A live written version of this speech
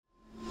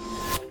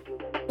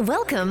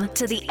Welcome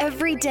to the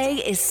Everyday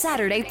is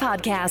Saturday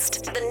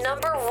podcast, the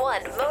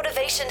 #1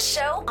 motivation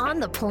show on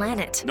the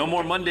planet. No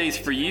more Mondays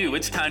for you.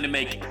 It's time to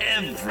make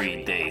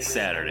every day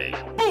Saturday.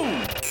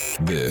 Boom!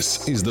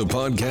 This is the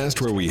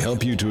podcast where we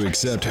help you to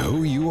accept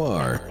who you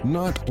are,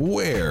 not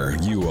where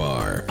you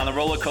are. On the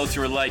roller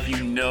coaster of life,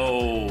 you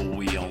know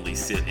we only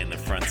sit in the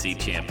front seat,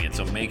 champion.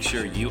 So make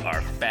sure you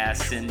are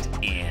fastened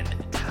and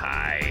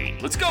tight.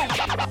 Let's go!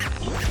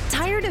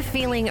 Tired of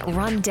feeling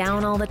run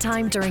down all the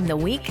time during the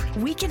week?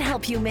 We can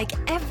help you make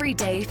every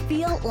day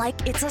feel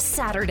like it's a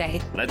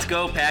Saturday. Let's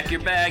go. Pack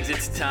your bags.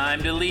 It's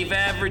time to leave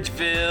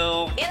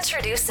Averageville.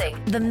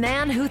 Introducing the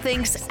man who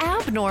thinks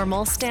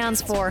abnormal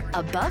stands for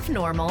above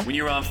normal. When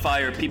you're on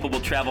fire, people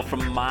will travel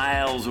from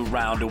miles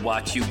around to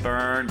watch you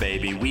burn,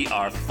 baby. We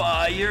are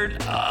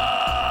fired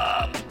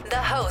up. The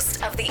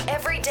host of the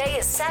Everyday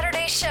is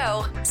Saturday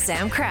show,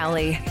 Sam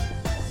Crowley.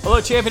 Hello,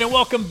 champion, and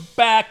welcome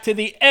back to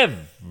the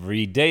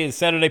Everyday is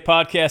Saturday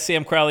podcast.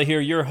 Sam Crowley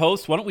here, your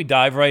host. Why don't we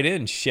dive right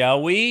in,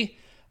 shall we?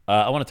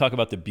 I want to talk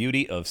about the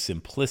beauty of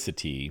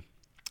simplicity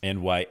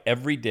and why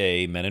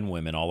everyday men and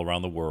women all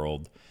around the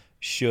world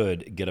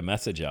should get a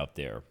message out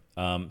there.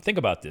 Think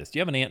about this. Do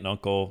you have an aunt and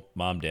uncle,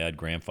 mom, dad,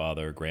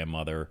 grandfather,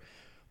 grandmother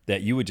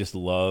that you would just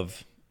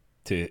love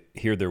to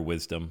hear their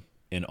wisdom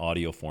in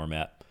audio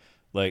format?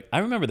 Like, I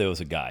remember there was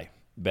a guy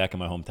back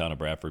in my hometown of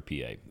Bradford,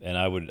 PA, and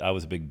I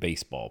was a big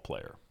baseball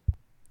player.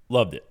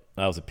 Loved it.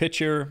 I was a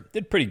pitcher,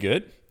 did pretty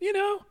good,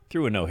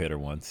 threw a no-hitter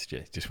once,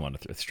 just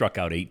wanted to struck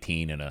out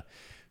 18 in a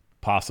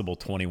possible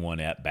 21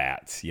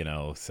 at-bats,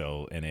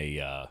 so in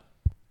a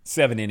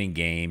 7-inning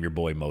game, your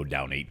boy mowed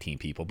down 18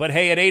 people. But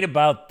hey, it ain't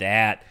about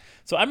that.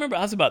 So I remember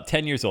I was about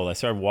 10 years old. I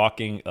started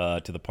walking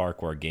to the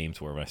park where our games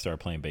were when I started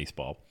playing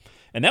baseball.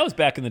 And that was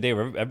back in the day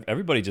where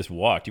everybody just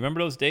walked. You remember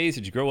those days?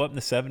 Did you grow up in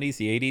the 70s,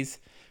 the 80s?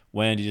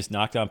 When you just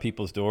knocked on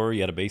people's door,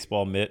 you had a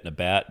baseball mitt and a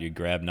bat, you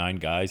grabbed 9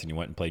 guys and you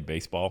went and played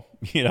baseball.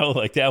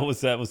 That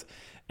was,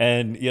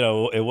 and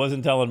it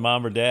wasn't telling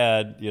mom or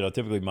dad.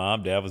 Typically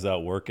dad was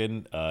out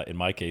working. In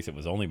my case, it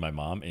was only my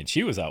mom, and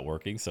she was out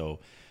working. So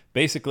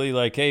basically,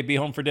 like, hey, be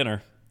home for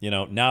dinner.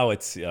 Now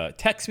it's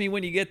text me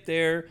when you get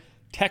there,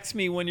 text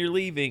me when you're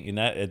leaving.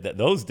 And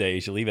those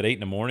days, you leave at 8 in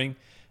the morning.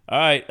 All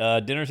right,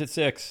 dinner's at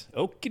 6.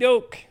 Okie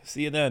doke,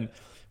 see you then.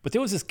 But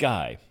there was this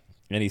guy,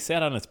 and he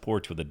sat on his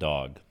porch with a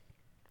dog.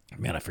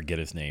 Man, I forget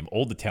his name.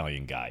 Old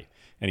Italian guy.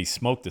 And he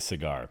smoked a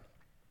cigar.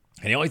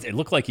 And it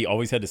looked like he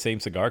always had the same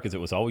cigar because it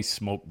was always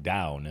smoked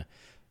down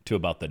to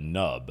about the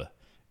nub.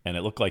 And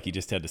it looked like he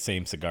just had the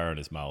same cigar in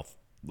his mouth,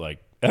 like,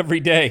 every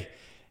day.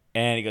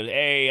 And he goes,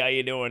 hey, how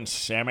you doing,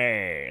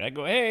 Sammy? And I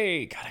go,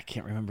 hey. God, I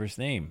can't remember his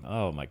name.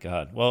 Oh, my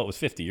God. Well, it was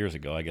 50 years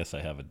ago. I guess I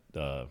have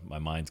my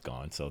mind's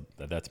gone, so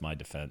that's my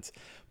defense.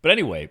 But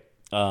anyway,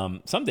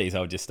 some days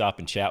I would just stop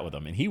and chat with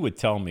him, and he would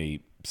tell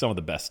me some of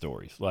the best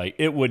stories. Like,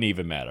 it wouldn't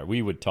even matter.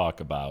 We would talk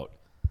about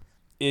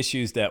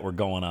issues that were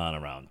going on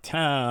around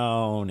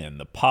town and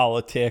the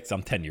politics.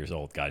 I'm 10 years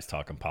old, guys,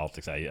 talking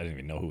politics. I didn't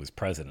even know who was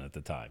president at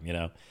the time,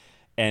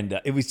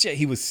 And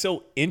he was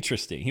so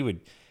interesting.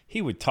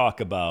 He would talk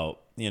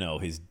about,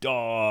 his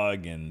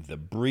dog and the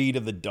breed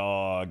of the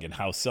dog and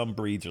how some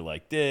breeds are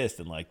like this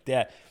and like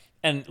that.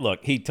 And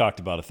look, he talked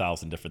about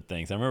 1,000 different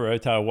things. I remember every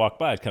time I walked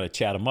by, I'd kind of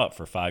chat him up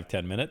for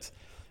 5-10 minutes.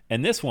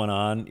 And this went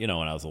on, when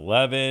I was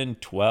 11,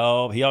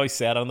 12. He always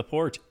sat on the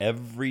porch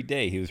every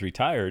day. He was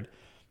retired,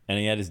 and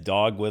he had his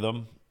dog with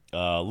him,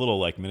 a little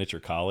like miniature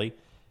collie.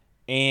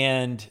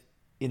 And,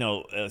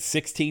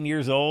 16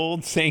 years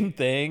old, same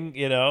thing.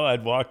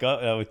 I'd walk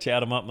up, and I would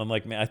chat him up, and I'm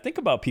like, man, I think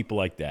about people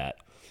like that.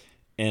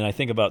 And I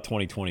think about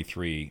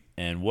 2023,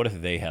 and what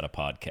if they had a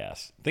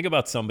podcast? Think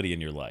about somebody in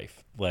your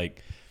life,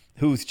 like,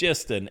 who's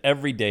just an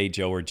everyday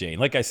Joe or Jane.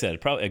 Like I said,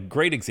 probably a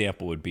great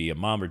example would be a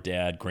mom or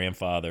dad,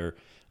 grandfather.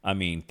 I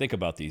mean, think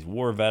about these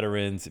war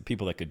veterans,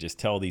 people that could just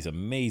tell these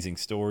amazing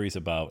stories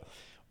about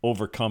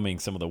overcoming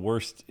some of the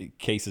worst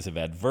cases of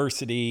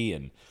adversity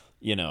and,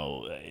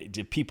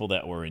 people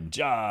that were in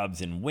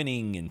jobs and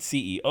winning and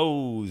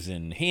CEOs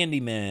and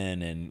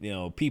handymen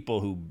and, people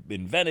who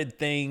invented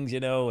things,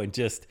 and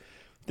just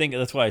think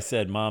that's why I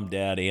said mom,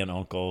 dad, aunt,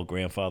 uncle,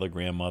 grandfather,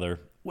 grandmother.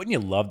 Wouldn't you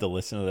love to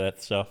listen to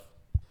that stuff?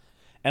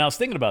 And I was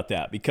thinking about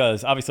that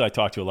because obviously I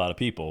talk to a lot of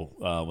people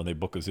when they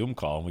book a Zoom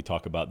call and we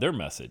talk about their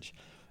message.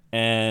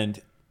 And,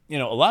 a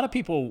lot of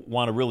people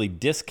want to really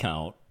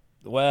discount,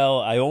 well,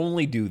 I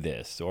only do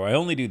this or I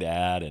only do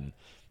that and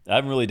I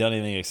haven't really done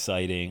anything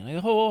exciting.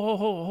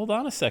 Hold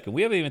on a second.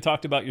 We haven't even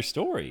talked about your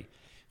story.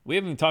 We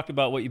haven't even talked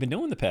about what you've been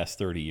doing the past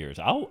 30 years.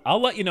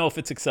 I'll let you know if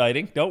it's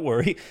exciting. Don't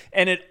worry.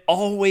 And it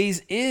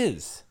always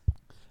is.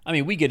 I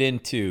mean, we get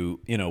into,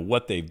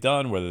 what they've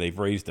done, whether they've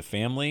raised a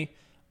family.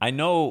 I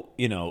know,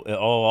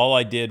 all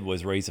I did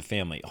was raise a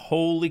family.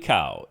 Holy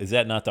cow. Is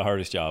that not the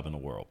hardest job in the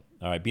world?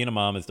 All right, being a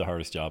mom is the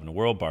hardest job in the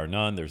world, bar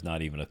none. There's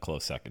not even a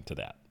close second to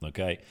that,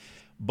 okay?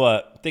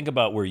 But think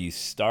about where you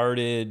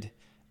started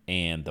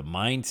and the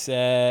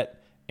mindset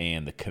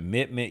and the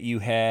commitment you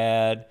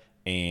had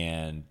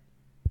and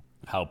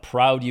how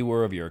proud you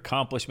were of your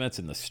accomplishments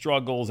and the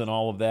struggles and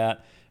all of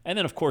that. And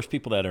then, of course,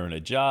 people that are in a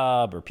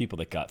job or people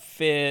that got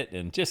fit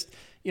and just,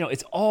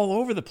 it's all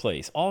over the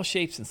place, all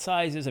shapes and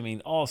sizes. I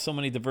mean, so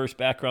many diverse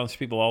backgrounds,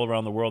 people all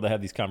around the world that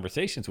have these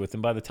conversations with.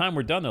 And by the time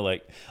we're done, they're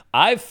like,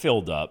 I've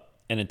filled up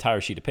an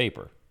entire sheet of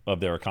paper of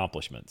their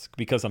accomplishments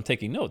because I'm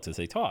taking notes as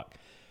they talk.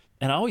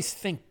 And I always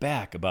think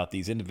back about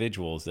these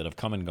individuals that have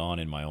come and gone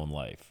in my own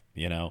life,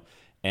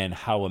 and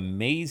how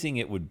amazing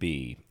it would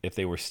be if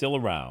they were still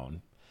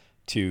around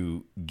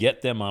to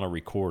get them on a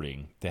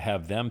recording, to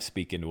have them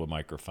speak into a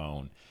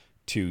microphone,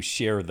 to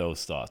share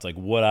those thoughts, like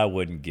what I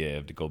wouldn't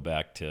give to go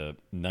back to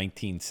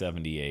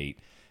 1978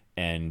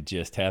 and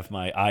just have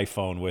my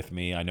iPhone with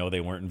me. I know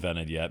they weren't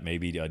invented yet,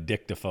 maybe a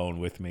dictaphone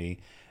with me,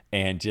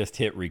 and just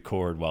hit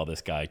record while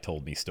this guy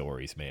told me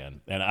stories,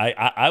 man. And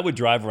I would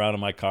drive around in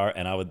my car,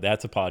 and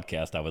that's a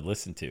podcast I would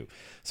listen to.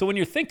 So when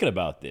you're thinking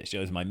about this,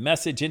 is my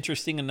message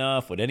interesting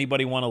enough? Would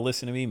anybody want to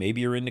listen to me?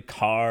 Maybe you're into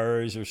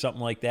cars or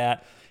something like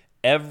that.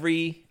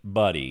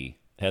 Everybody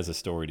has a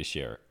story to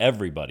share.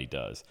 Everybody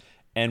does.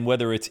 And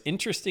whether it's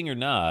interesting or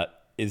not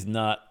is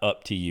not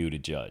up to you to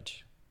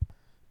judge.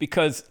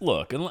 Because,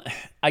 look,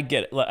 I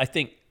get it. I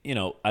think,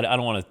 I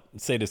don't want to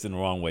say this in the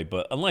wrong way,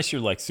 but unless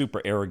you're like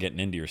super arrogant and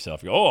into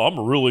yourself, you're, I'm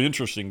a really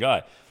interesting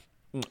guy.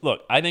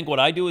 Look, I think what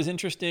I do is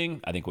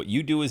interesting. I think what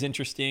you do is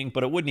interesting,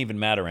 but it wouldn't even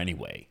matter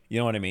anyway. You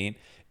know what I mean?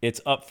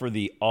 It's up for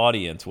the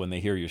audience when they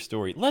hear your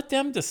story. Let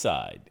them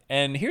decide.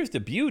 And here's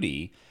the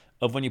beauty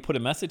of when you put a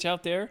message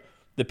out there,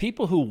 the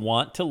people who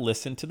want to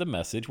listen to the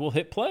message will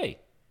hit play.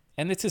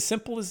 And it's as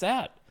simple as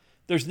that.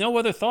 There's no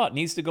other thought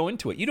needs to go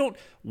into it.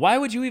 Why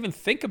would you even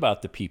think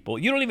about the people?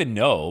 You don't even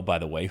know, by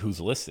the way, who's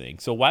listening.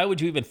 So why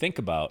would you even think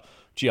about,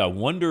 I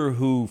wonder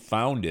who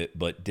found it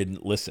but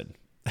didn't listen?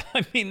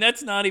 I mean,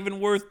 that's not even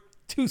worth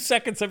 2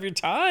 seconds of your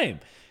time.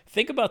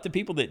 Think about the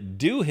people that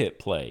do hit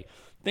play.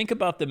 Think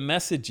about the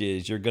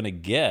messages you're going to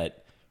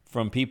get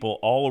from people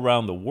all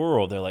around the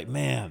world. They're like,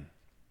 man,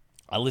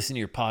 I listened to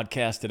your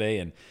podcast today,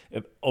 and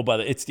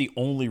it's the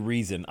only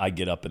reason I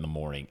get up in the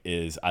morning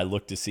is I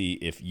look to see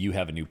if you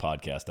have a new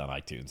podcast on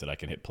iTunes that I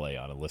can hit play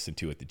on and listen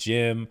to at the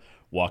gym,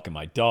 walking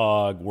my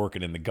dog,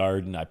 working in the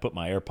garden. I put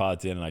my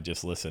AirPods in and I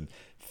just listen.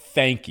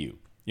 Thank you.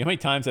 You know how many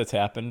times that's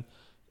happened,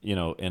 in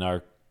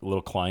our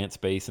little client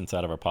space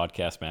inside of our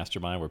podcast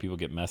mastermind where people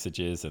get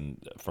messages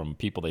and from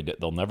people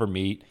they'll never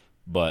meet,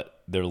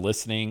 but they're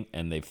listening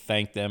and they've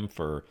thanked them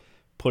for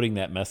putting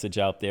that message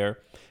out there.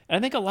 And I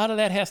think a lot of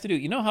that has to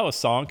do, how a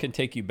song can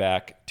take you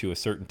back to a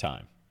certain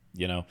time,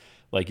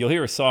 like you'll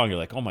hear a song, you're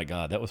like, oh my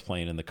God, that was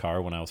playing in the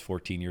car when I was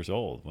 14 years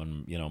old,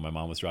 when, my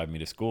mom was driving me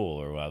to school,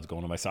 or when I was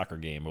going to my soccer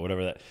game, or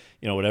whatever that,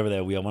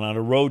 we went on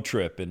a road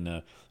trip.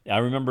 And I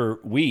remember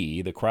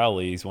the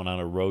Crowleys went on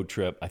a road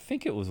trip. I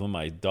think it was when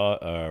my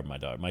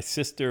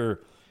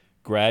sister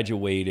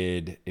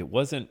graduated. It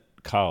wasn't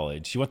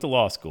college. She went to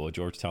law school,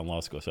 Georgetown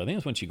Law School. So I think it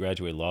was when she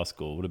graduated law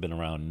school. It would have been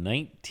around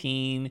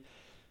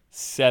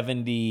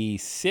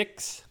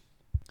 1976.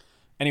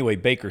 Anyway,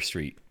 Baker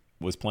Street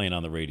was playing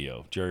on the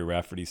radio, Jerry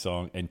Rafferty's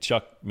song, and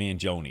Chuck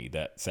Mangione,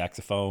 that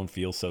saxophone,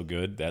 Feels So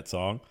Good, that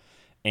song.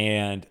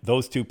 And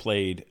those two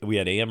played, we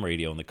had AM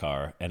radio in the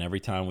car, and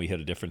every time we hit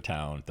a different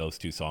town, those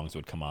two songs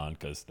would come on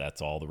because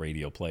that's all the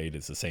radio played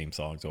is the same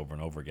songs over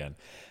and over again.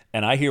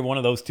 And I hear one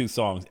of those two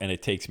songs, and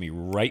it takes me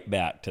right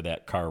back to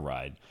that car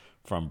ride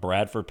from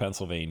Bradford,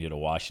 Pennsylvania to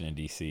Washington,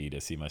 D.C.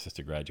 to see my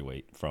sister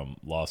graduate from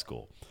law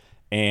school.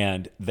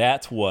 And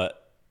that's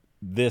what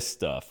this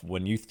stuff,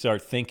 when you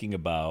start thinking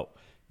about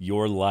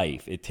your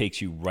life, it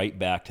takes you right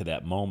back to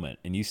that moment,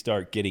 and you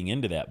start getting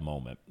into that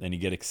moment, and you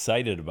get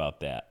excited about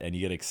that, and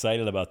you get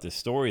excited about the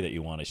story that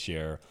you want to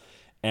share,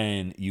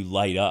 and you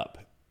light up,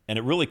 and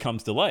it really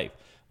comes to life.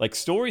 Like,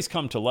 stories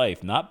come to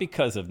life not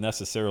because of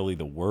necessarily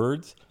the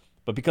words,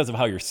 but because of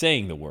how you're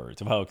saying the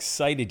words, of how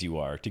excited you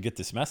are to get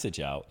this message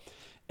out.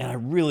 And I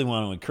really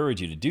want to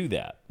encourage you to do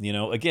that.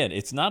 Again,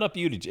 it's not up to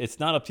you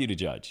to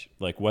judge,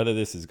 like whether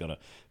this is going to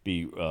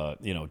be,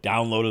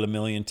 downloaded a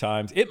million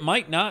times. It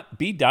might not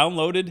be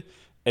downloaded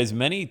as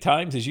many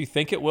times as you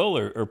think it will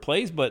or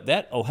plays, but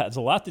that has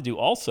a lot to do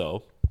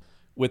also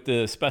with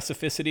the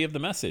specificity of the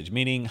message,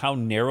 meaning how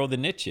narrow the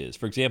niche is.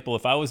 For example,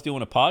 if I was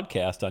doing a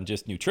podcast on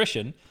just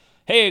nutrition,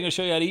 hey, I'm going to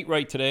show you how to eat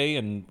right today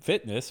and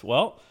fitness.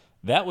 Well,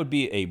 that would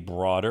be a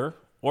broader,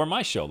 or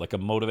my show, like a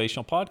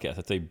motivational podcast.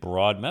 That's a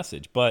broad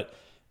message. But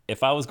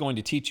if I was going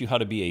to teach you how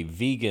to be a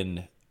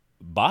vegan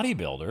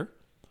bodybuilder,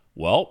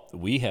 well,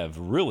 we have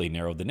really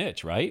narrowed the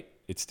niche, right?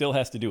 It still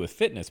has to do with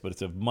fitness, but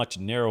it's a much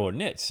narrower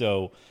niche.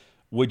 So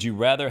would you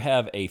rather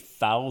have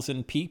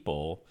 1,000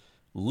 people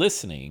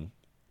listening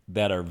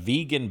that are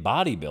vegan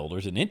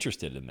bodybuilders and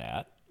interested in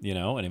that,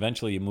 and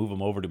eventually you move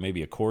them over to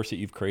maybe a course that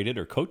you've created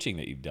or coaching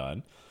that you've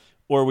done?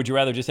 Or would you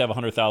rather just have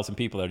 100,000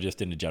 people that are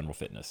just into general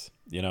fitness,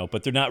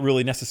 but they're not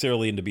really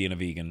necessarily into being a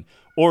vegan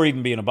or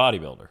even being a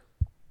bodybuilder?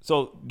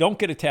 So don't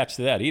get attached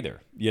to that either,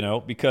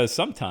 because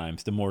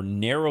sometimes the more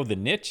narrow the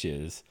niche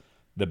is,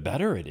 the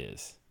better it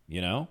is,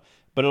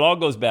 But it all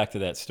goes back to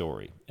that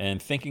story.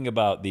 And thinking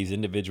about these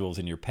individuals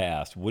in your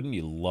past, wouldn't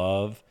you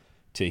love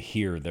to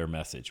hear their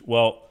message?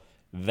 Well,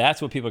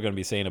 That's what people are going to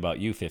be saying about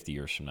you 50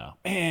 years from now.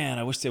 Man,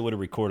 I wish they would have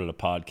recorded a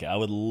podcast. I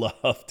would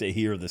love to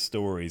hear the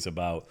stories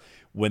about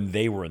when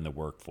they were in the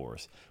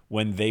workforce,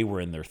 when they were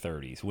in their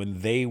 30s,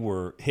 when they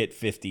were hit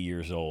 50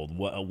 years old,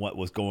 what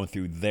was going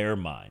through their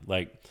mind.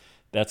 Like,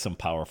 that's some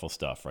powerful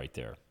stuff right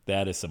there.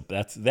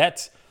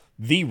 That's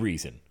the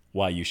reason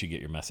why you should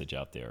get your message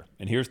out there.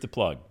 And here's the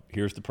plug.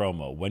 Here's the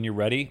promo. When you're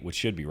ready, which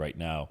should be right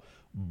now,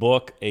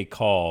 book a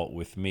call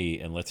with me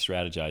and let's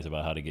strategize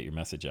about how to get your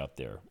message out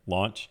there.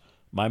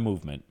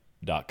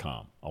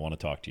 LaunchMyMovement.com. I want to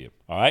talk to you.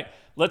 All right,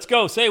 let's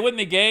go. Say it with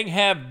me, gang.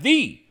 Have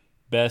the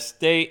best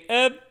day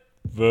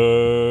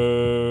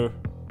ever.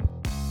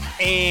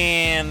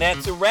 And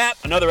that's a wrap.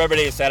 Another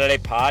Everyday Saturday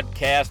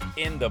podcast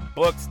in the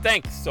books.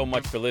 Thanks so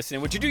much for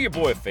listening. Would you do your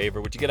boy a favor?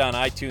 Would you get on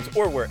iTunes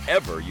or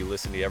wherever you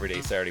listen to the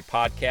Everyday Saturday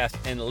podcast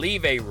and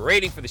leave a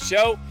rating for the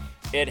show?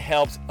 It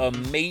helps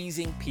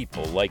amazing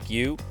people like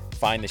you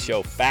find the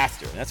show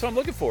faster. And that's what I'm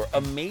looking for,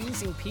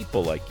 amazing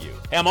people like you.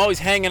 Hey, I'm always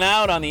hanging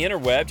out on the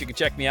interwebs. You can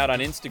check me out on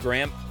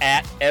Instagram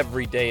at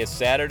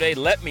EverydayIsSaturday.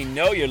 Let me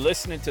know you're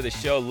listening to the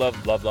show.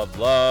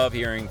 Love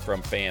hearing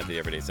from fans of the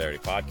Everyday Saturday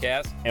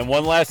podcast. And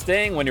one last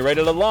thing, when you're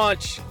ready to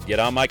launch, get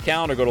on my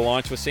calendar, go to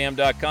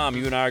launchwithsam.com.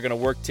 You and I are going to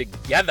work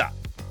together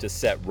to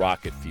set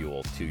rocket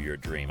fuel to your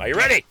dream. Are you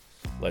ready?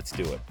 Let's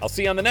do it. I'll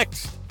see you on the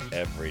next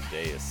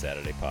Everyday is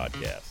Saturday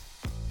podcast.